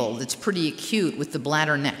angle that's pretty acute with the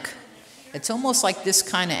bladder neck. It's almost like this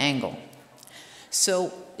kind of angle.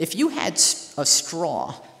 So if you had a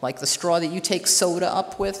straw, like the straw that you take soda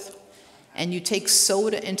up with, and you take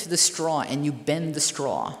soda into the straw and you bend the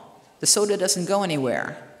straw, the soda doesn't go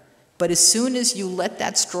anywhere. But as soon as you let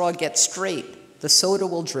that straw get straight, the soda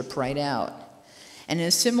will drip right out. And in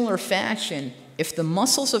a similar fashion, if the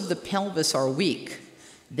muscles of the pelvis are weak,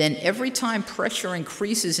 then every time pressure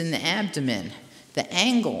increases in the abdomen, the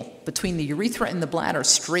angle between the urethra and the bladder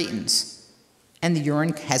straightens, and the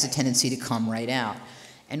urine has a tendency to come right out.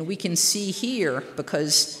 And we can see here,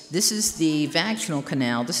 because this is the vaginal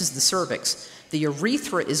canal, this is the cervix, The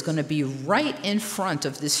urethra is going to be right in front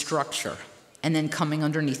of this structure and then coming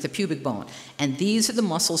underneath the pubic bone. And these are the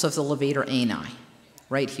muscles of the levator ani,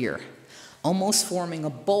 right here, almost forming a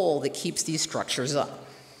bowl that keeps these structures up.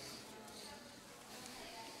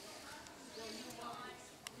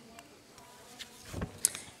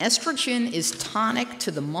 Estrogen is tonic to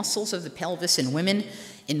the muscles of the pelvis in women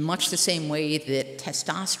in much the same way that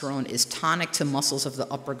testosterone is tonic to muscles of the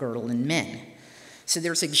upper girdle in men. So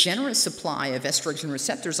there's a generous supply of estrogen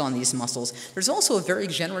receptors on these muscles. There's also a very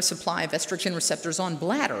generous supply of estrogen receptors on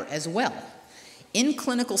bladder as well. In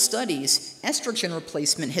clinical studies, estrogen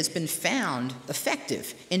replacement has been found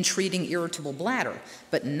effective in treating irritable bladder,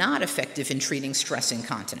 but not effective in treating stress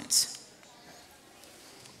incontinence.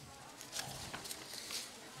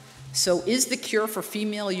 So is the cure for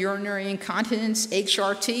female urinary incontinence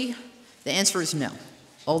HRT? The answer is no,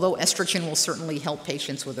 although estrogen will certainly help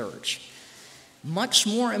patients with urge. Much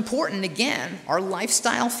more important, again, are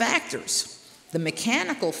lifestyle factors. The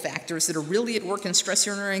mechanical factors that are really at work in stress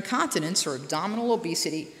urinary incontinence are abdominal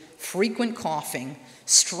obesity, frequent coughing,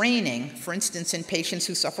 straining, for instance, in patients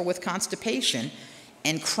who suffer with constipation,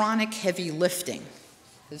 and chronic heavy lifting.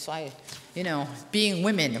 Being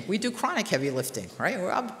women, we do chronic heavy lifting, right?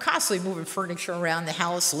 I'm constantly moving furniture around the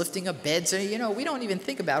house, lifting up beds. We don't even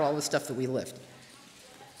think about all the stuff that we lift.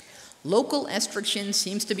 Local estrogen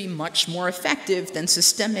seems to be much more effective than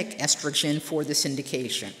systemic estrogen for this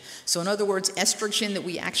indication. So in other words, estrogen that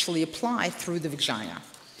we actually apply through the vagina.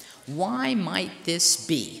 Why might this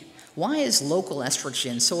be? Why is local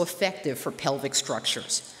estrogen so effective for pelvic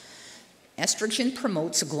structures? Estrogen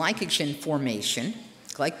promotes glycogen formation.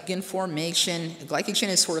 Glycogen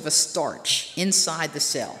is sort of a starch inside the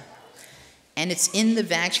cell, and it's in the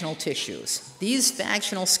vaginal tissues. These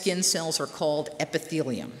vaginal skin cells are called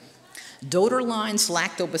epithelium. Lorde-Rollins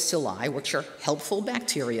lactobacilli, which are helpful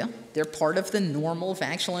bacteria, they're part of the normal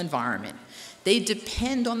vaginal environment. They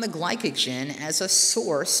depend on the glycogen as a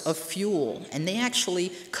source of fuel, and they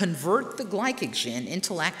actually convert the glycogen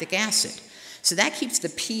into lactic acid. So that keeps the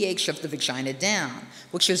pH of the vagina down,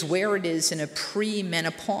 which is where it is in a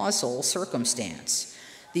premenopausal circumstance.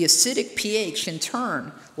 The acidic pH, in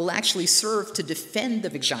turn, will actually serve to defend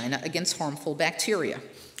the vagina against harmful bacteria.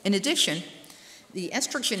 In addition, the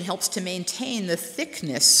estrogen helps to maintain the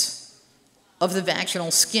thickness of the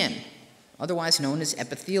vaginal skin, otherwise known as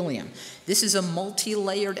epithelium. This is a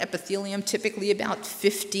multi-layered epithelium, typically about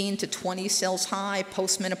 15 to 20 cells high.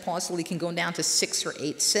 Postmenopausally, it can go down to 6 or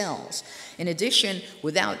 8 cells. In addition,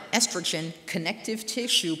 without estrogen, connective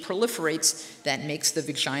tissue proliferates that makes the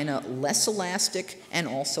vagina less elastic and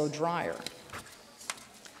also drier.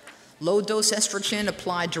 Low-dose estrogen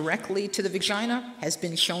applied directly to the vagina has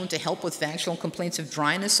been shown to help with vaginal complaints of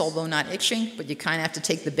dryness, although not itching, but you kind of have to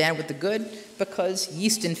take the bad with the good because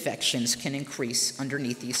yeast infections can increase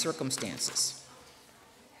underneath these circumstances.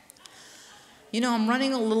 I'm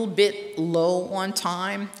running a little bit low on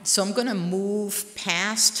time, so I'm going to move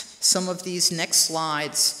past some of these next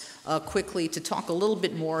slides quickly to talk a little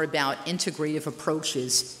bit more about integrative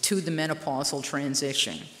approaches to the menopausal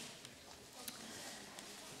transition.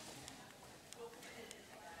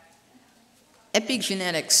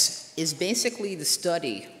 Epigenetics is basically the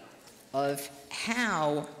study of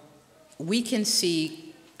how we can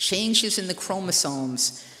see changes in the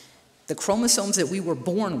chromosomes that we were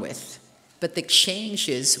born with, but the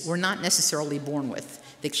changes we're not necessarily born with.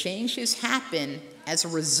 The changes happen as a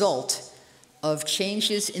result of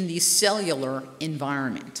changes in the cellular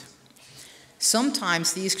environment.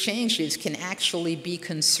 Sometimes these changes can actually be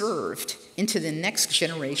conserved into the next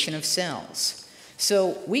generation of cells.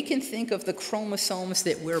 So we can think of the chromosomes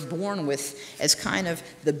that we're born with as kind of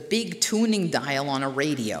the big tuning dial on a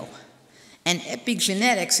radio. And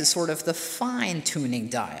epigenetics is sort of the fine tuning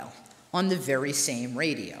dial on the very same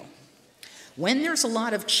radio. When there's a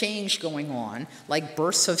lot of change going on, like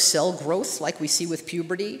bursts of cell growth like we see with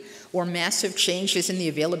puberty, or massive changes in the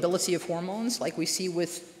availability of hormones like we see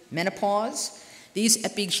with menopause, these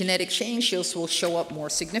epigenetic changes will show up more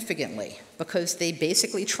significantly because they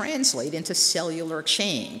basically translate into cellular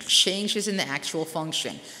changes in the actual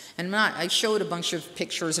function. And I showed a bunch of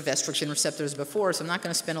pictures of estrogen receptors before, so I'm not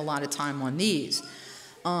going to spend a lot of time on these.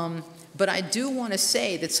 But I do want to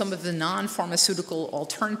say that some of the non-pharmaceutical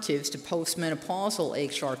alternatives to postmenopausal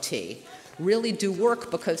HRT really do work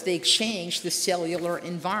because they change the cellular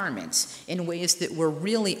environments in ways that we're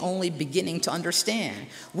really only beginning to understand.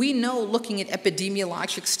 We know, looking at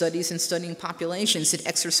epidemiologic studies and studying populations, that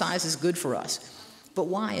exercise is good for us. But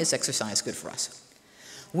why is exercise good for us?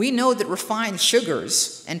 We know that refined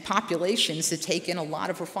sugars and populations that take in a lot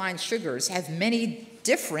of refined sugars have many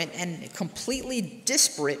different and completely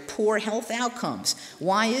disparate poor health outcomes.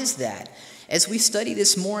 Why is that? As we study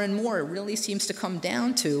this more and more, it really seems to come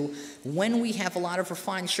down to when we have a lot of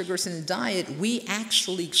refined sugars in the diet, we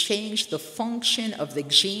actually change the function of the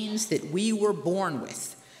genes that we were born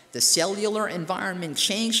with. The cellular environment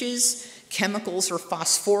changes. Chemicals are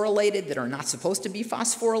phosphorylated that are not supposed to be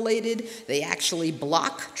phosphorylated. They actually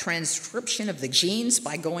block transcription of the genes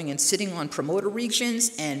by going and sitting on promoter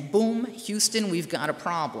regions, and boom, Houston, we've got a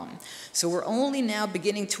problem. So we're only now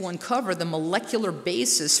beginning to uncover the molecular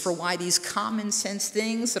basis for why these common sense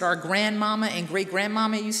things that our grandmama and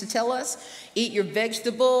great-grandmama used to tell us, eat your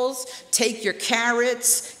vegetables, take your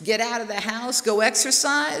carrots, get out of the house, go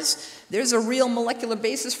exercise. There's a real molecular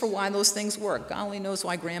basis for why those things work. God only knows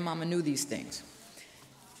why grandmama knew these things.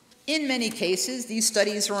 In many cases, these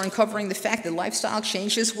studies are uncovering the fact that lifestyle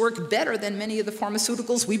changes work better than many of the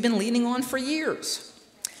pharmaceuticals we've been leaning on for years.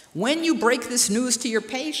 When you break this news to your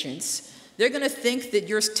patients, they're going to think that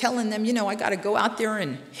you're telling them, you know, I got to go out there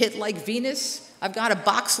and hit like Venus. I've got to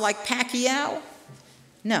box like Pacquiao.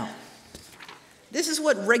 No. This is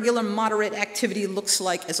what regular moderate activity looks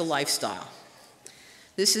like as a lifestyle.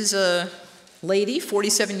 This is a lady,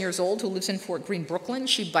 47 years old, who lives in Fort Greene, Brooklyn.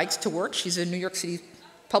 She bikes to work. She's a New York City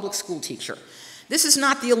public school teacher. This is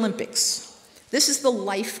not the Olympics. This is the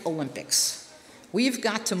life Olympics. We've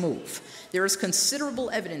got to move. There is considerable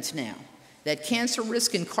evidence now that cancer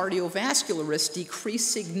risk and cardiovascular risk decrease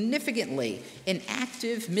significantly in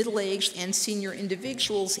active, middle-aged, and senior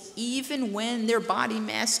individuals, even when their body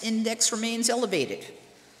mass index remains elevated.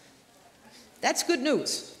 That's good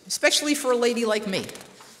news, especially for a lady like me.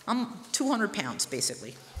 I'm 200 pounds,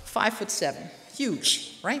 basically, 5'7",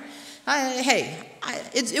 huge, right?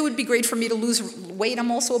 It would be great for me to lose weight. I'm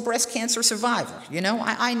also a breast cancer survivor, you know?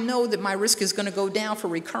 I know that my risk is going to go down for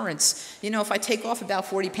recurrence. You know, if I take off about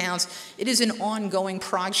 40 pounds, it is an ongoing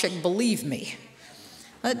project, believe me.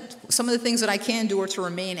 But some of the things that I can do are to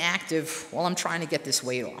remain active while I'm trying to get this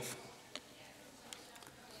weight off.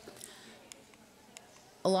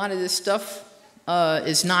 A lot of this stuff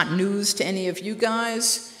is not news to any of you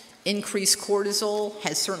guys. Increased cortisol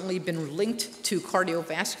has certainly been linked to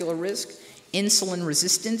cardiovascular risk. Insulin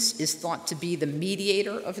resistance is thought to be the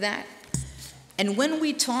mediator of that. And when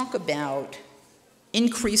we talk about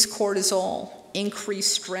increased cortisol,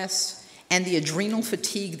 increased stress, and the adrenal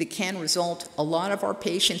fatigue that can result, a lot of our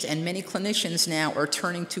patients and many clinicians now are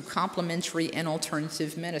turning to complementary and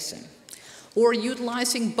alternative medicine, or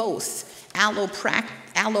utilizing both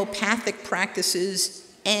allopathic practices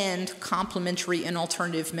and complementary and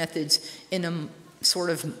alternative methods in a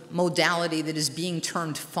sort of modality that is being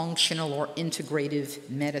termed functional or integrative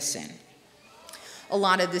medicine. A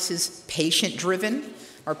lot of this is patient-driven.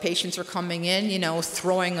 Our patients are coming in, you know,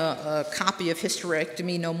 throwing a copy of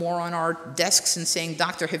Hysterectomy No More on our desks and saying,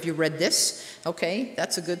 "Doctor, have you read this?" Okay,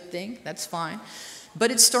 that's a good thing, that's fine.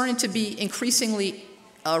 But it's starting to be increasingly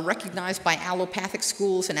recognized by allopathic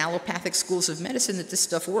schools and allopathic schools of medicine that this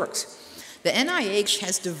stuff works. The NIH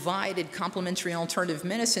has divided complementary and alternative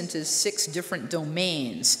medicine into 6 different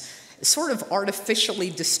domains, sort of artificially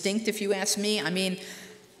distinct, if you ask me. I mean,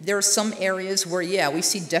 there are some areas where, yeah, we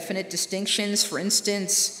see definite distinctions. For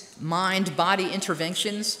instance, mind-body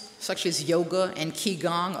interventions, such as yoga and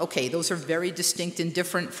qigong. Okay, those are very distinct and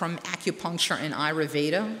different from acupuncture and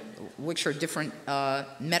Ayurveda, which are different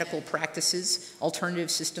medical practices, alternative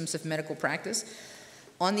systems of medical practice.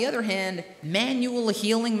 On the other hand, manual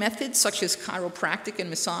healing methods, such as chiropractic and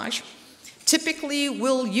massage, typically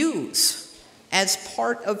will use, as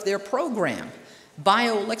part of their program,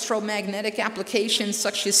 bioelectromagnetic applications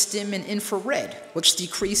such as STIM and infrared, which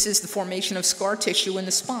decreases the formation of scar tissue in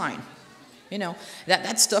the spine. You know,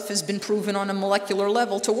 that stuff has been proven on a molecular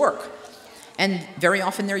level to work. And very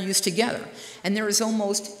often they're used together. And there is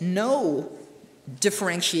almost no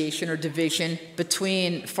differentiation or division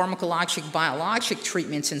between pharmacologic biologic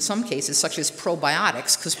treatments in some cases, such as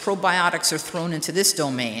probiotics, because probiotics are thrown into this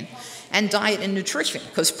domain, and diet and nutrition,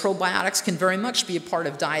 because probiotics can very much be a part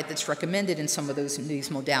of diet that's recommended in some of these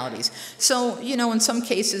modalities. So, you know, in some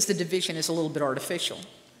cases the division is a little bit artificial.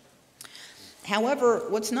 However,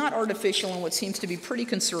 what's not artificial and what seems to be pretty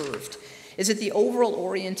conserved is that the overall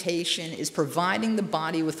orientation is providing the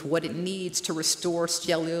body with what it needs to restore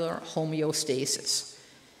cellular homeostasis.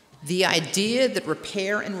 The idea that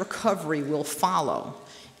repair and recovery will follow,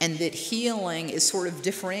 and that healing is sort of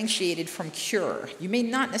differentiated from cure. You may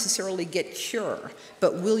not necessarily get cure,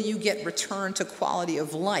 but will you get return to quality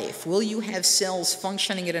of life? Will you have cells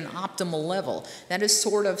functioning at an optimal level? That is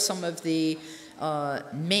sort of some of the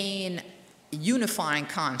main unifying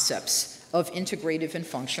concepts of integrative and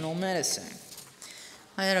functional medicine.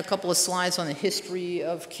 I had a couple of slides on the history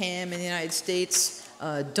of CAM in the United States.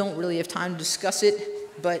 Don't really have time to discuss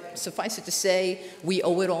it, but suffice it to say, we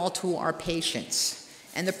owe it all to our patients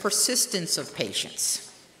and the persistence of patients.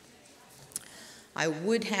 I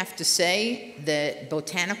would have to say that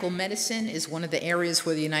botanical medicine is one of the areas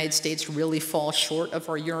where the United States really falls short of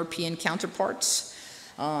our European counterparts.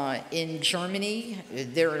 In Germany,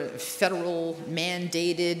 there are federal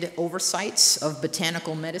mandated oversights of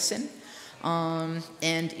botanical medicine.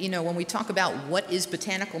 And, you know, when we talk about what is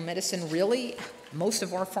botanical medicine really, most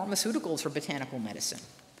of our pharmaceuticals are botanical medicine.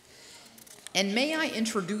 And may I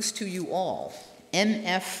introduce to you all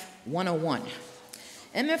MF 101.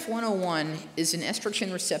 MF 101 is an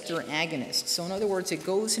estrogen receptor agonist. So in other words, it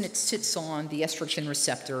goes and it sits on the estrogen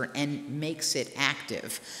receptor and makes it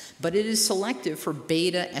active. But it is selective for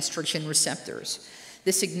beta estrogen receptors.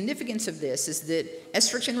 The significance of this is that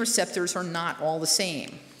estrogen receptors are not all the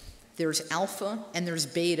same. There's alpha and there's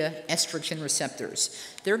beta estrogen receptors.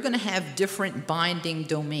 They're going to have different binding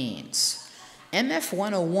domains. MF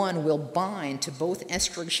 101 will bind to both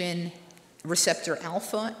estrogen receptor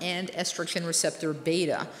alpha and estrogen receptor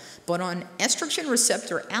beta. But on estrogen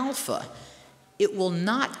receptor alpha, it will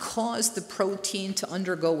not cause the protein to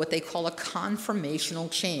undergo what they call a conformational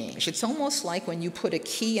change. It's almost like when you put a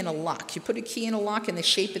key in a lock. You put a key in a lock and the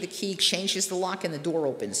shape of the key changes the lock and the door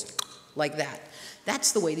opens like that.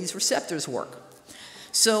 That's the way these receptors work.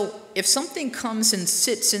 So if something comes and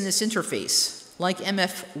sits in this interface, like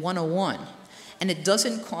MF 101, and it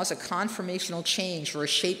doesn't cause a conformational change or a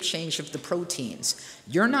shape change of the proteins,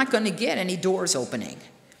 you're not going to get any doors opening.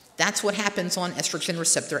 That's what happens on estrogen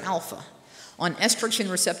receptor alpha. On estrogen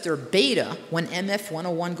receptor beta, when MF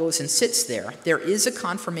 101 goes and sits there, there is a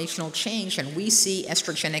conformational change and we see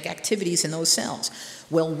estrogenic activities in those cells.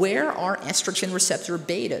 Well, where are estrogen receptor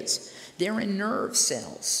betas? They're in nerve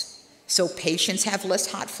cells. So patients have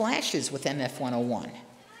less hot flashes with MF 101.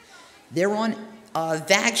 They're on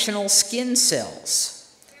vaginal skin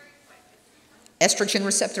cells. Estrogen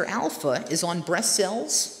receptor alpha is on breast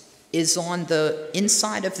cells, is on the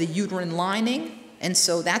inside of the uterine lining, and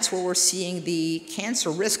so that's where we're seeing the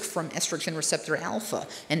cancer risk from estrogen receptor alpha.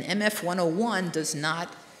 And MF 101 does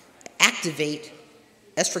not activate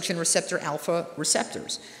estrogen receptor alpha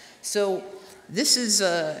receptors. So this is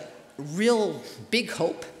a real big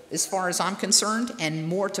hope as far as I'm concerned, and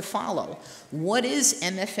more to follow. What is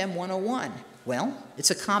MFM 101? Well,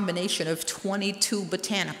 it's a combination of 22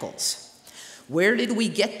 botanicals. Where did we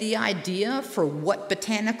get the idea for what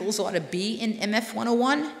botanicals ought to be in MF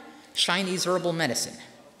 101? Chinese herbal medicine.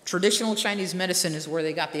 Traditional Chinese medicine is where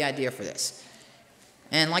they got the idea for this.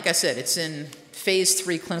 And like I said, it's in phase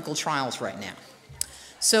 3 clinical trials right now.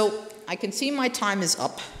 So I can see my time is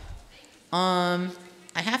up. I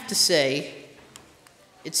have to say,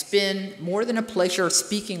 it's been more than a pleasure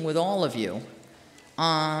speaking with all of you.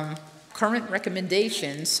 Current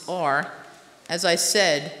recommendations are, as I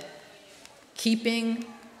said, keeping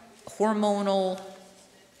hormonal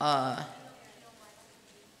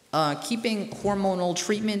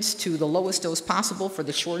treatments to the lowest dose possible for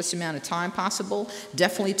the shortest amount of time possible.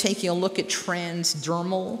 Definitely taking a look at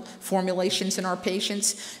transdermal formulations in our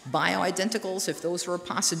patients. Bioidenticals, if those are a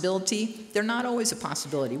possibility, they're not always a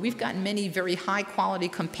possibility. We've got many very high quality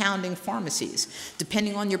compounding pharmacies.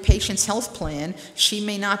 Depending on your patient's health plan, she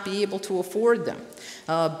may not be able to afford them.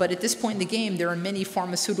 But at this point in the game, there are many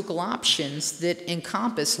pharmaceutical options that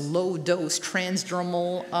encompass low-dose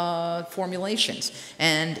transdermal formulations.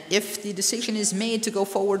 And if the decision is made to go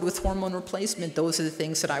forward with hormone replacement, those are the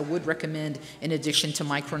things that I would recommend in addition to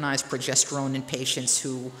micronized progesterone in patients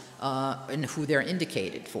who they're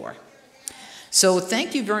indicated for. So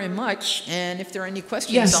thank you very much, and if there are any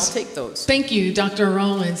questions, yes. I'll take those. Thank you, Dr.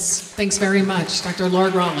 Rollins. Thanks very much, Dr.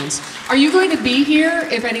 Lorde-Rollins. Are you going to be here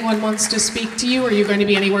if anyone wants to speak to you? Or are you going to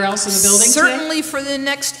be anywhere else in the building Certainly today? For the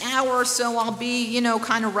next hour or so, I'll be, you know,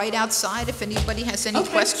 kind of right outside if anybody has any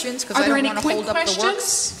questions, because I don't want to hold up the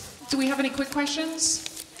works. Do we have any quick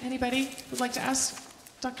questions? Anybody would like to ask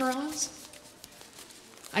Dr. Rollins?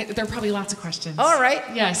 There are probably lots of questions. All right.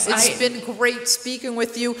 Yes. It's been great speaking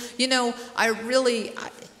with you. You know, I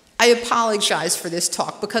apologize for this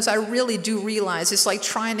talk because I really do realize it's like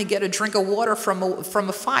trying to get a drink of water from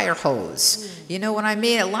a fire hose. You know what I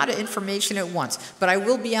mean? A lot of information at once. But I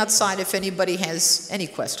will be outside if anybody has any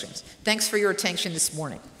questions. Thanks for your attention this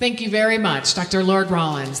morning. Thank you very much, Dr.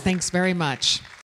 Lorde-Rollins. Thanks very much.